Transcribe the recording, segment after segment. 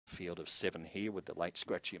field of 7 here with the late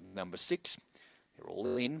scratchy of number 6. They're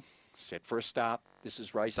all in, set for a start. This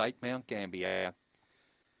is race 8, Mt-Gambier.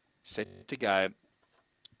 Set to go.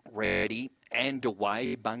 Ready and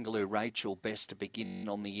away. Bungaloo Rachel best to begin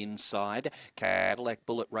on the inside. Cadillac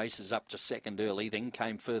Bullet races up to second early. Then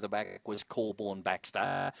came further back was Corborn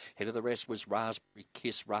Baxter. Head of the rest was Raspberry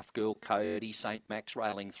Kiss, Rough Girl Cody, St. Max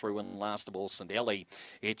railing through, and last of all St. Ellie.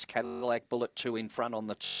 It's Cadillac Bullet 2 in front on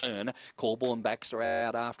the turn. Corborn Baxter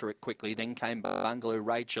out after it quickly. Then came Bungaloo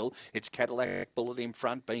Rachel. It's Cadillac Bullet in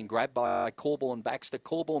front being grabbed by Corborn Baxter.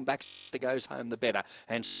 Corborn Baxter goes home the better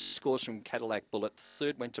and scores from Cadillac Bullet.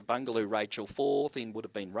 Third went to Bungaloo Rachel. Fourth in would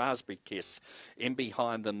have been Raspberry Kiss. In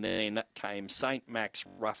behind them then came St. Max,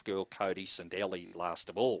 Rough Girl Cody, St. Ellie last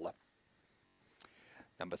of all.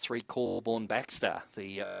 Number 3, Corborn Baxter,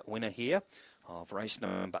 the winner here of race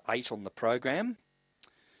number 8 on the program.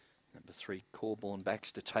 Number 3, Corborn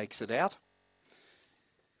Baxter takes it out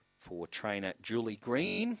for trainer Julie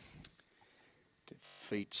Green.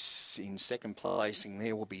 Defeats in second placing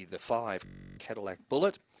there will be the 5, Cadillac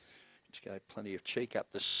Bullet. To go plenty of cheek up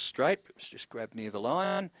the straight, it was just grabbed near the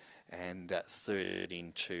line. And third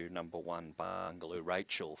into number 1, Bungaloo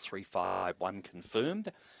Rachel, 3-5-1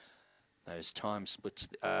 confirmed. Those time splits,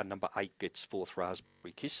 number 8 gets 4th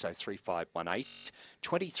Raspberry Kiss, so 3-5-1-8.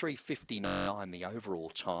 23.59 the overall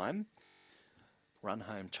time. Run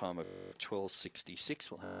home time of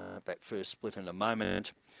 12.66. We'll have that first split in a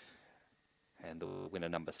moment. And the winner,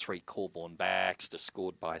 number 3, Corborn Baxter,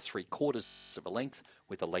 scored by 3/4 of a length,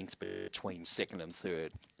 with a length between second and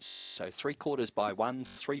third. So 3/4 by 1,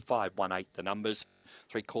 3-5-1-8 the numbers.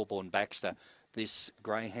 3, Corborn Baxter. This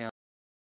greyhound